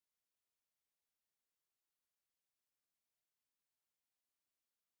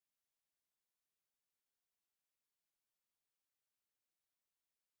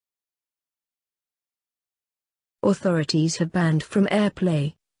authorities have banned from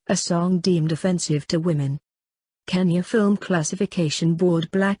airplay a song deemed offensive to women. Kenya Film Classification Board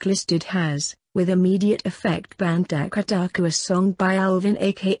blacklisted has, with immediate effect, banned Takataka, a song by Alvin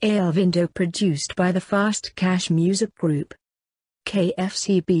aka Alvindo produced by the Fast Cash music group.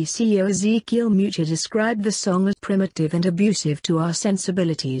 KFCB CEO Ezekiel Mutua described the song as primitive and abusive to our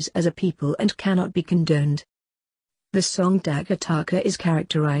sensibilities as a people and cannot be condoned. The song Takataka is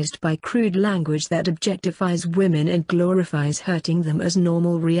characterized by crude language that objectifies women and glorifies hurting them as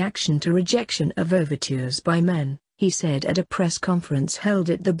normal reaction to rejection of overtures by men, he said at a press conference held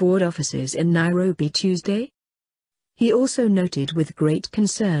at the board offices in Nairobi Tuesday. He also noted with great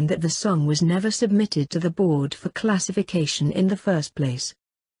concern that the song was never submitted to the board for classification in the first place.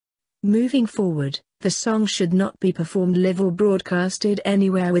 Moving forward, the song should not be performed live or broadcasted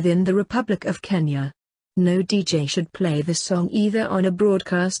anywhere within the Republic of Kenya. No DJ should play the song either on a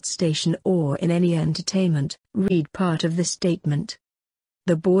broadcast station or in any entertainment, read part of the statement.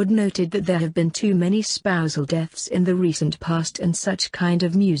 The board noted that there have been too many spousal deaths in the recent past and such kind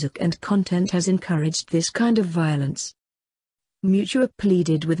of music and content has encouraged this kind of violence. Mutua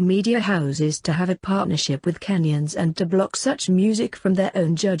pleaded with media houses to have a partnership with Kenyans and to block such music from their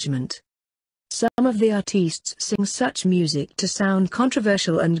own judgment. Some of the artists sing such music to sound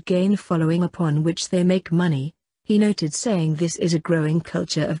controversial and gain following upon which they make money, he noted, saying this is a growing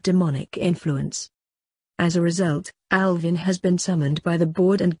culture of demonic influence. As a result, Alvin has been summoned by the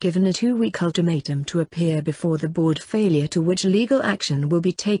board and given a 2-week ultimatum to appear before the board, failure to which legal action will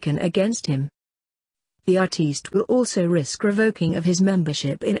be taken against him. The artist will also risk revoking of his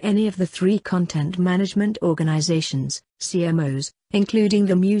membership in any of the 3 content management organizations, CMOs, including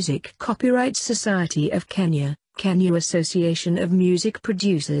the Music Copyright Society of Kenya, Kenya Association of Music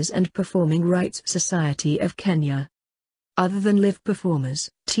Producers and Performing Rights Society of Kenya. Other than live performers,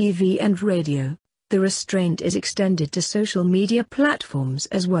 TV and radio, the restraint is extended to social media platforms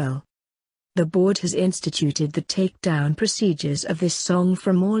as well. The board has instituted the takedown procedures of this song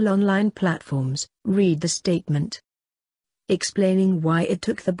from all online platforms, read the statement. Explaining why it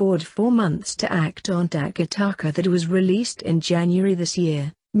took the board 4 months to act on Takataka that was released in January this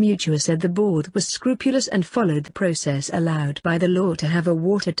year, Mutua said the board was scrupulous and followed the process allowed by the law to have a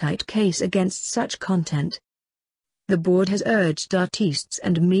watertight case against such content. The board has urged artists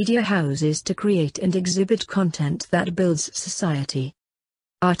and media houses to create and exhibit content that builds society.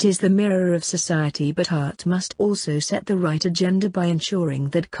 Art is the mirror of society, but art must also set the right agenda by ensuring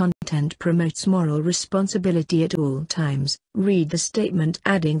that content promotes moral responsibility at all times, read the statement,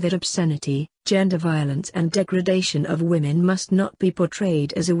 adding that obscenity, gender violence and degradation of women must not be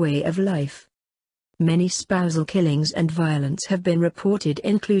portrayed as a way of life. Many spousal killings and violence have been reported,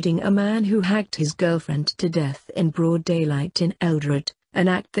 including a man who hacked his girlfriend to death in broad daylight in Eldoret, an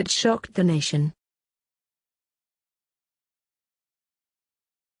act that shocked the nation.